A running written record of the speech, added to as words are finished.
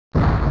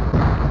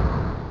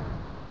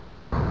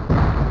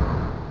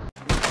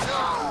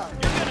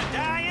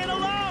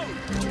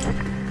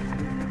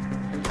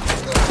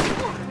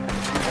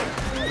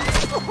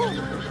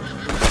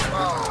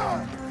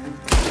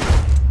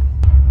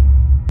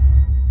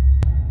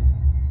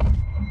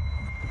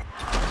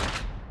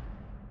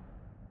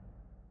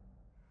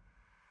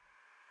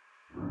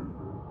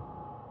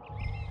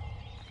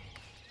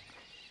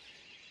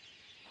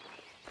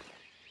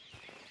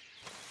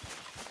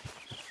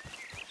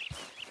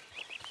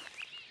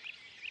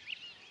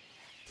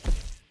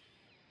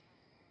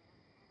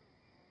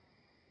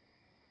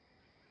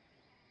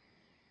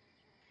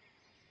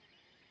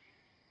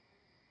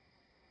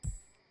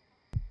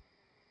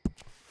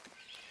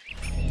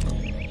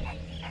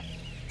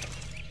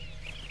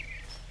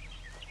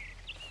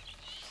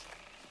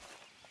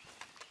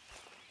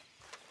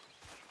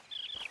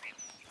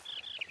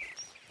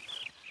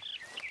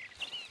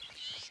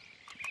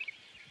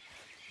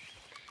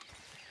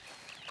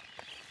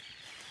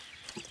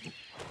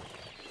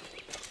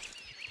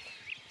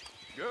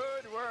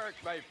work,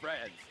 my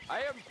friends. I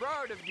am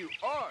proud of you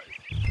all.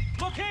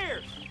 Look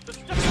here! The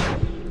stuff...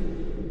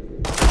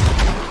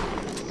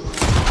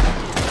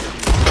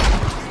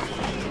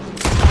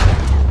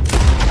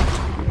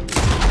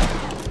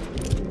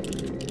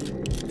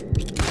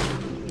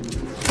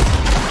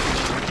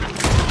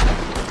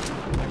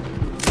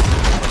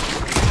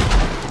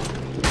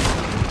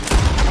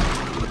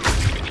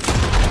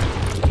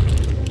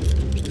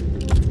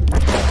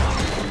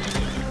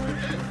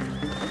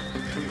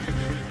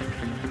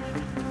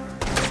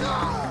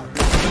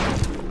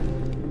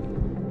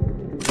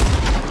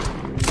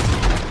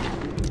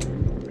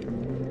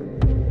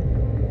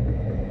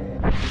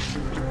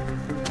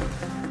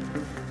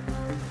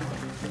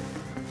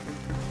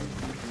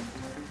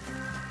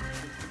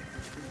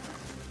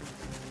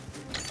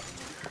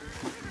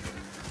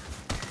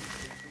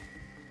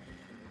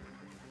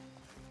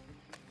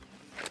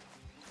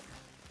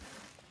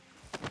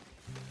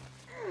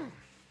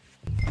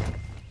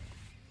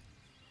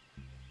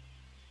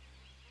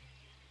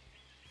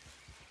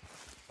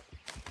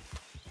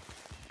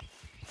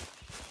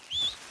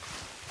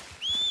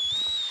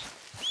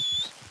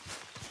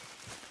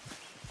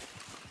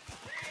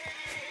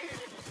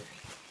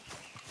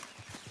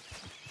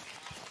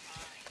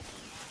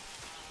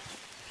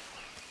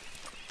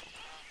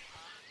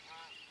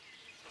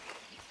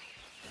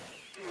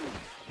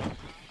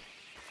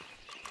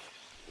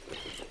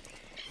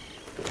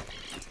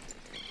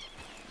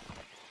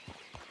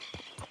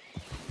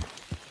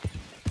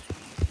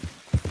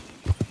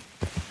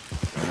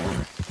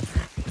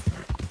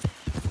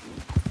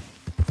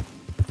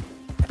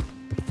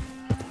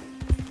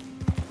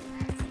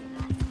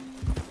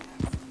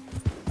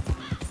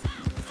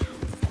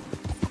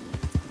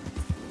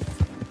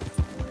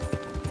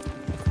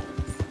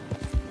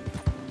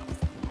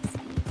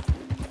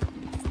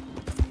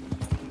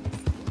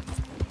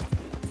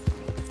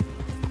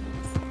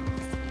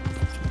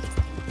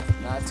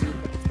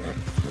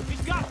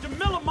 He's got the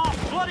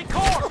Millimont bloody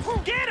corpse!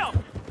 Get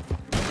him!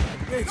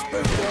 Ain't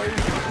spent for you.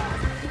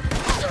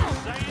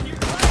 Saying you're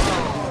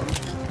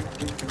crazy.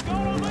 Go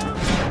on, man!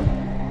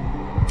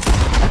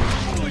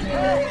 Holy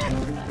hell!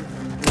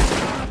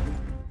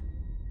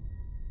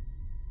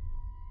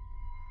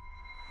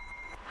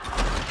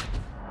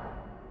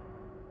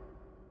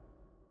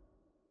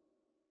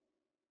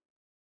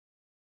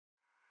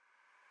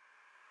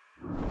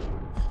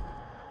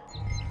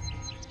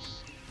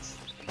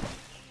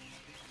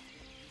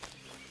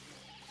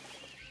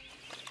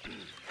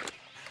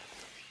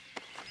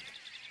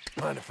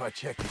 Mind if I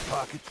check your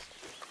pockets?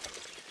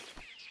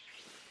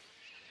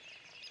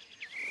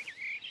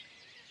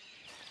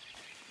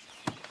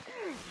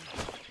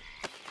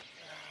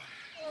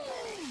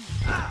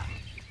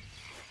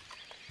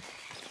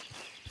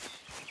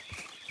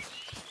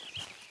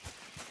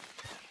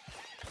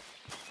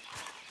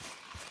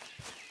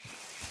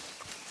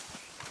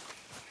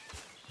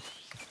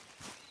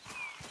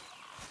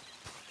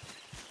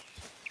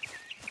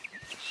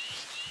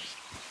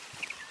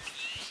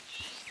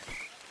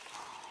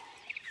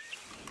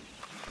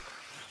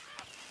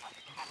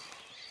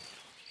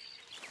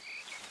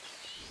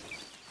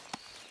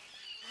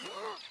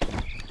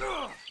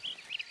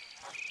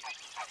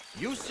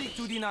 You seek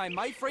to deny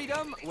my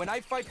freedom when I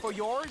fight for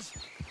yours?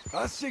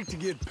 I seek to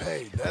get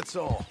paid, that's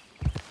all.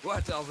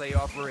 What are they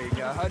offering?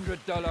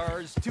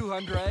 $100?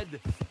 200?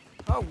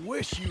 I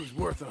wish you was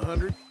worth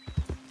 100.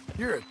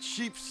 You're a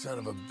cheap son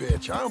of a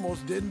bitch. I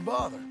almost didn't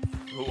bother.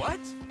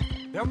 What?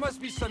 There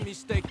must be some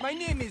mistake. My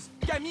name is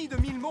Camille de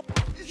Millemont.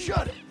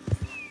 Shut it!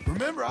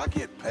 Remember, I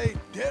get paid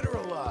dead or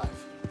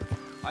alive.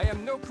 I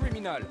am no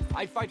criminal.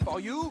 I fight for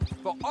you,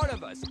 for all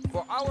of us,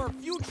 for our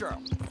future.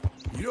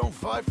 You don't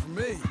fight for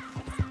me.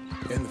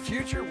 In the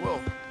future, well,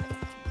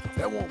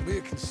 that won't be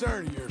a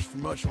concern of yours for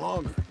much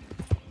longer.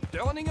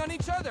 Turning on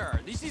each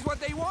other. This is what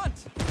they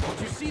want. Don't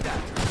you see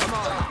that? Come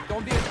on,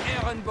 don't be an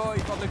errand boy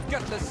for the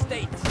gutless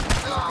state.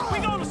 We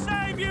gonna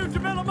save you, de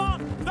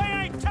Millimont! They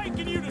ain't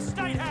taking you to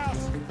State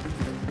House!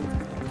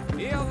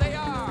 Here they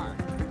are.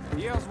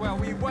 Here's where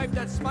we wipe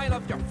that smile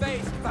off your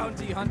face,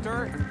 bounty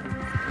hunter.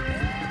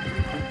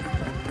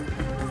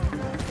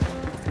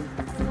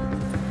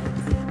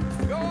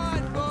 Go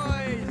on,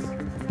 boys!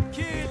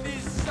 Kill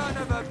this son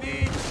of a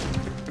bitch!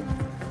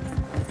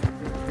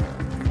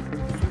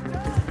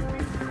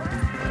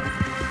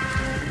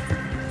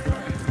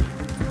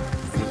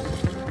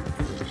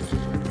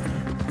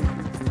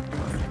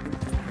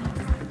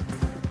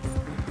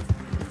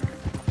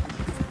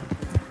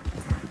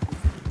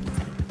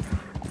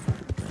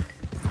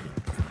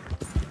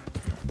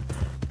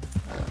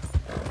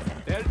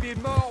 There'll be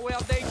more where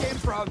they came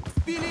from,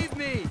 believe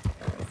me!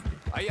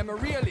 I am a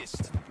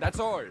realist, that's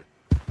all.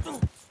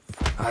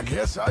 I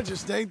guess I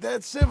just ain't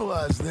that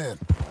civilized then.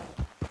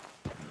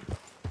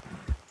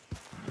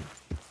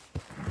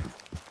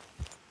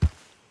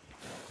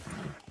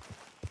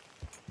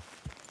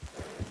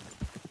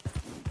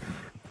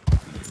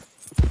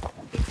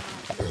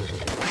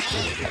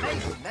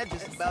 That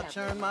just about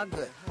churned my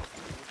gut.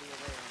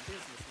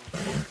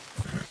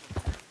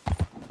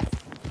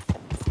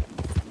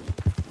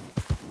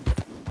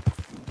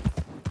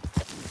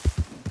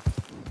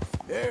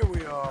 There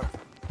we are.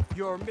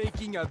 You're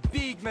making a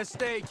big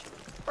mistake.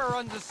 We're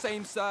on the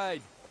same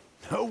side.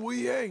 No,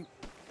 we ain't.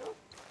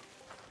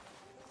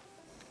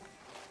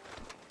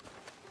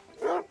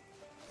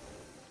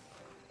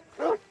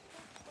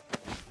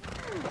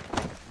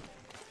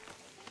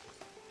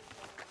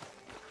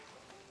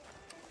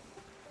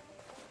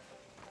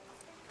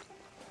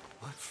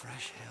 What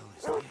fresh hell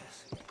is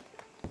this?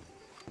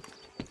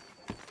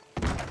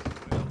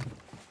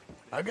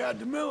 I got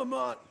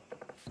DeMillamont,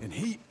 and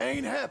he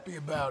ain't happy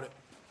about it.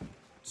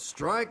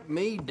 Strike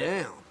me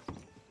down.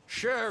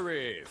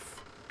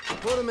 Sheriff!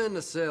 Put him in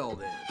the cell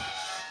then.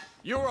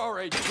 You are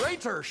a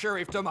traitor,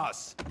 Sheriff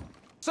Thomas!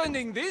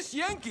 Sending this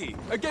Yankee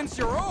against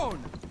your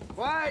own!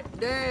 Quiet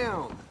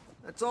down.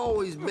 That's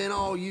always been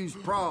all you's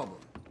problem.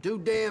 Too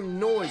damn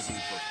noisy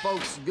for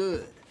folks'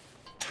 good.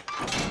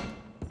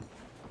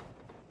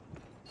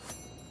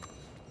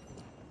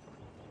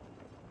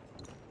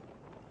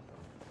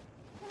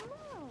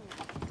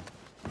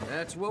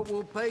 That's what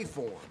we'll pay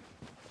for him.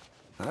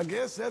 I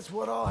guess that's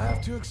what I'll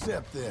have to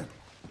accept then.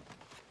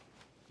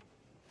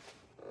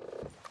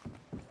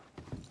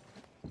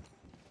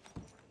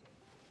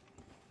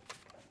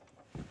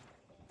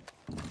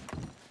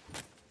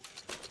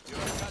 You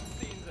have not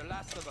seen The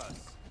Last of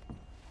Us.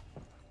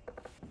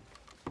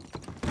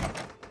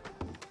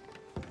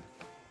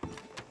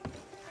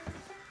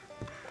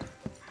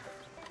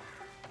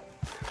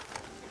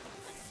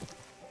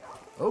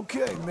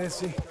 Okay,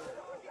 Missy.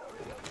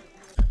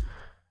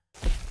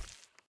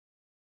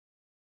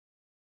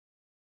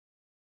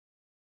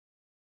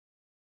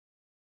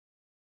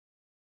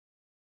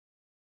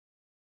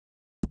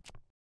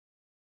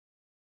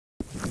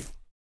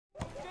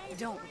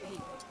 Don't repeat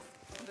it.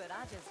 But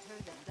I just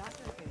heard that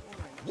Dr.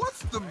 Orange.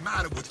 What's the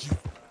matter with you?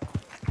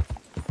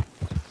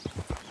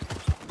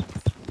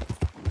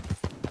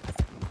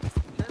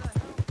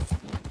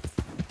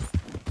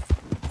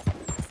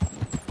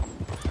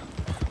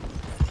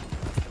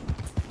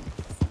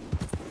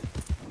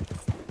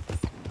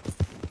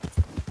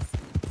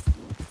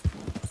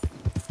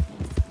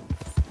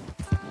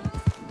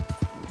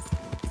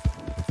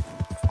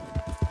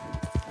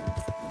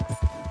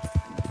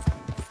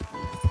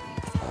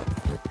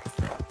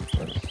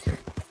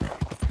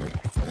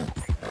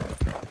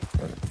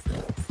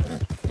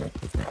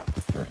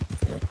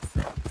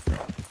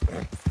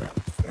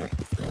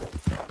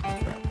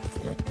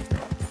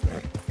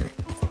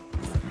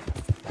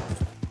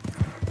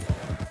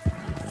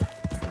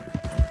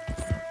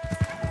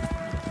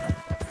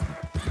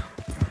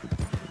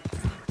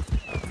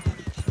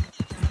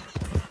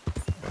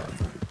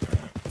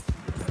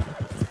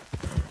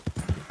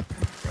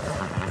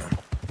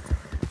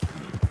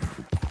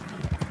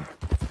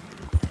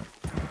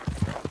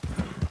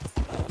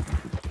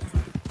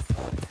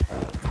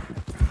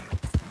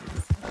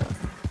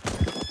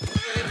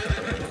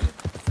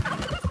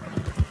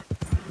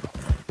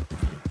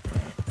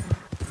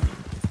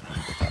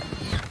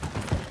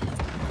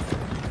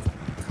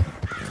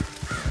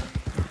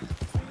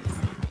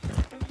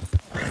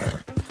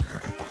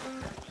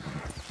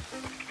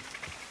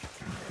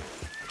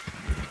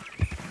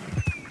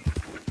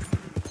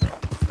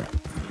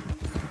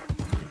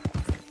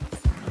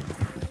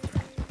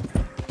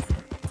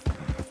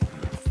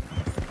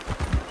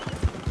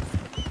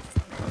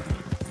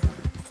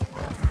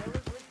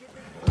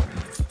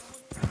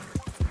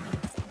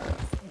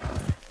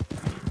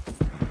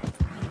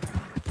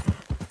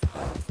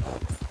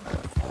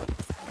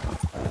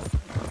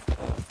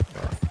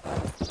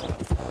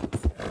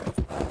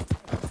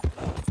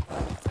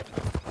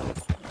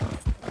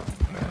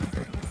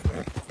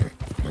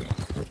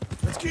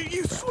 Get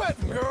you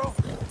sweating, girl.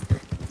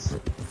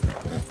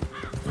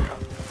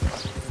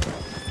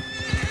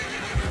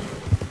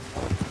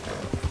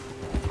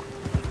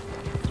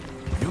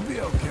 You'll be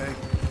okay.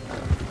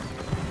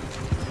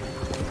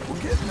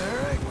 We're getting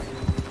there, ain't we?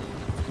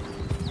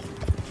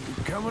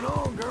 Keep coming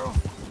on, girl.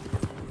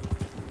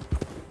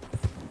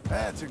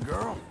 That's it,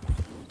 girl.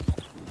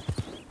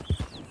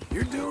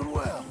 You're doing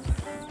well.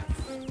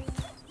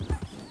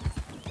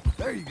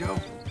 There you go.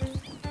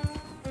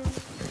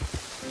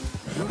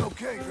 Doing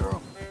okay,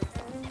 girl.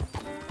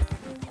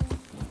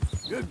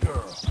 Good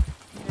girl.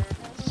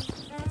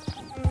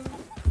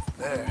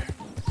 There.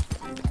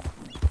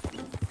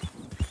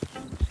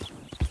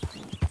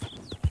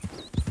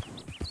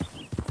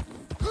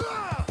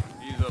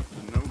 He's up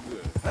to no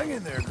good. Hang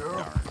in there,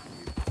 girl.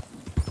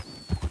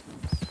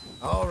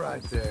 All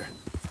right there.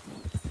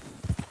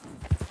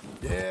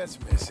 Yes,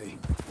 Missy.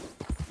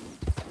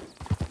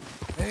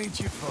 Ain't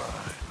you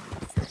fine?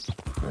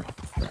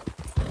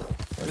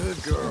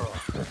 Good girl.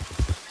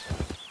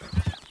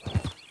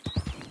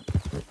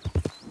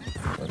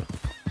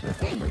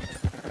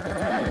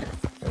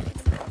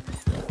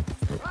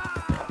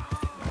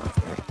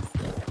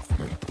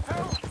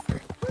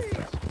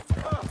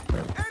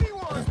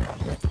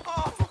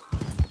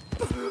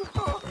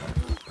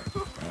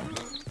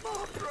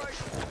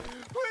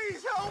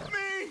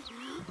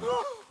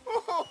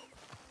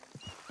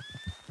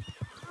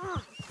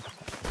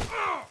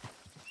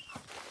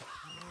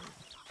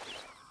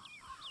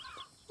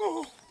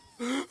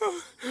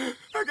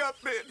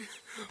 bit.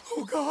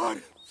 Oh,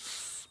 God.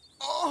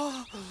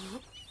 Oh,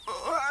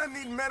 I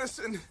need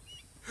medicine.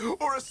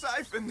 Or a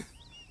siphon.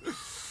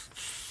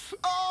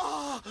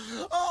 Oh,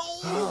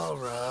 oh. All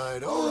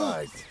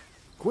right.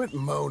 Quit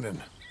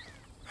moaning.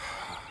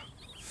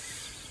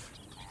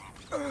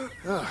 Oh,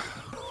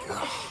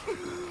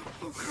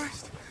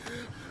 Christ.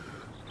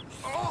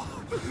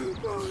 Oh,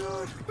 oh,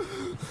 God.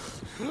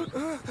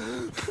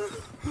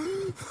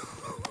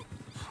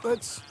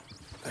 Let's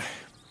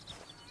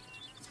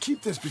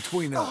keep this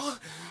between us. Oh,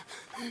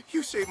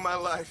 you saved my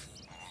life.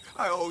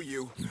 I owe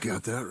you. You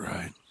got that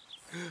right.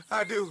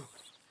 I do.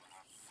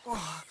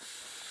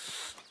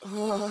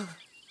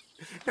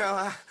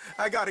 Now,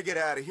 I gotta get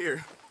out of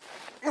here.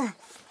 Oh,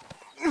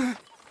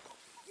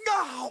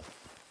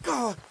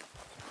 God.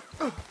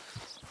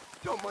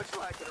 Don't much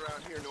like it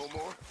around here no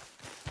more.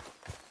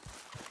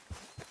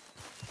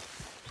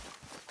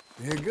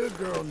 You're a good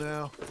girl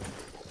now.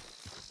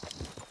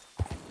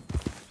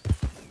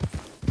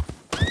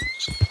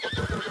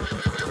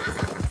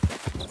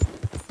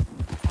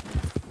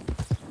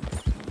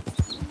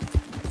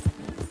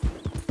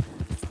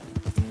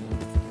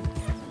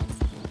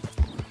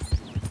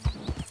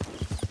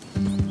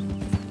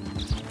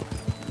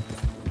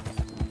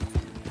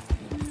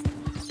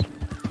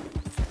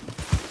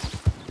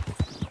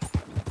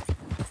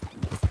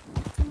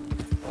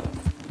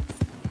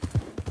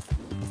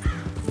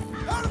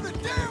 Out of the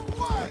damn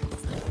way!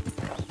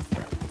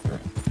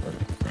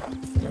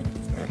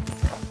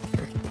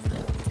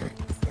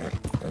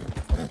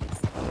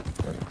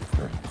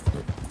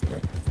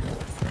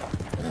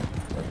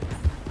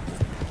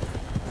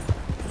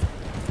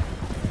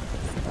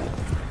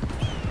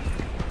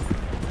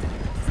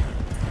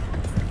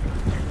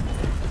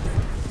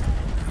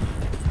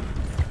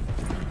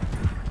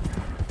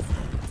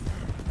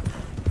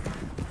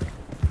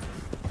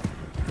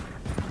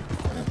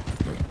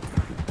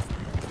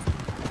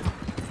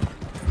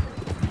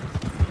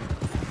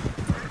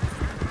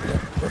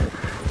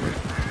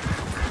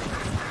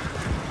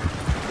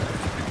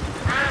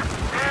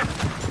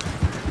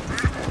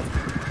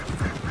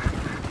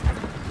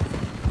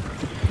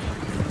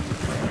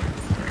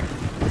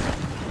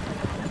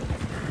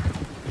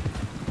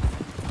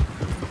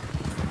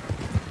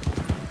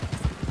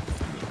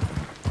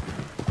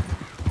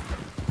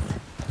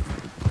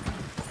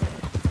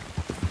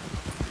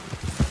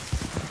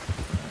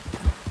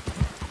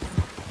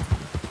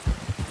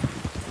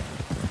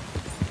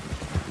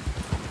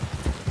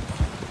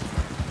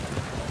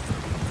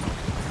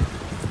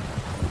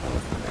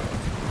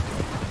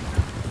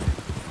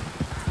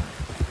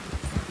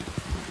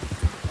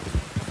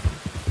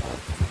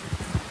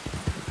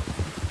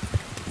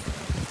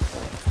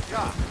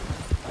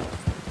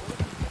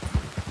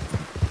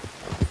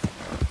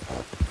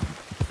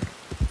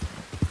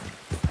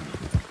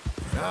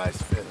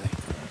 Nice filly.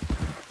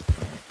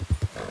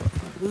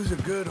 Who's a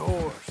good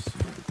horse?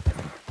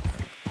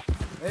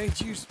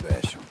 Ain't you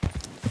special?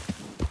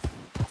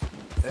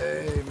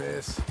 Hey,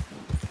 miss.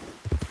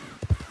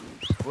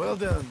 Well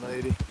done,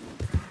 lady.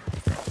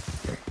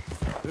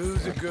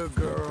 Who's a good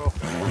girl?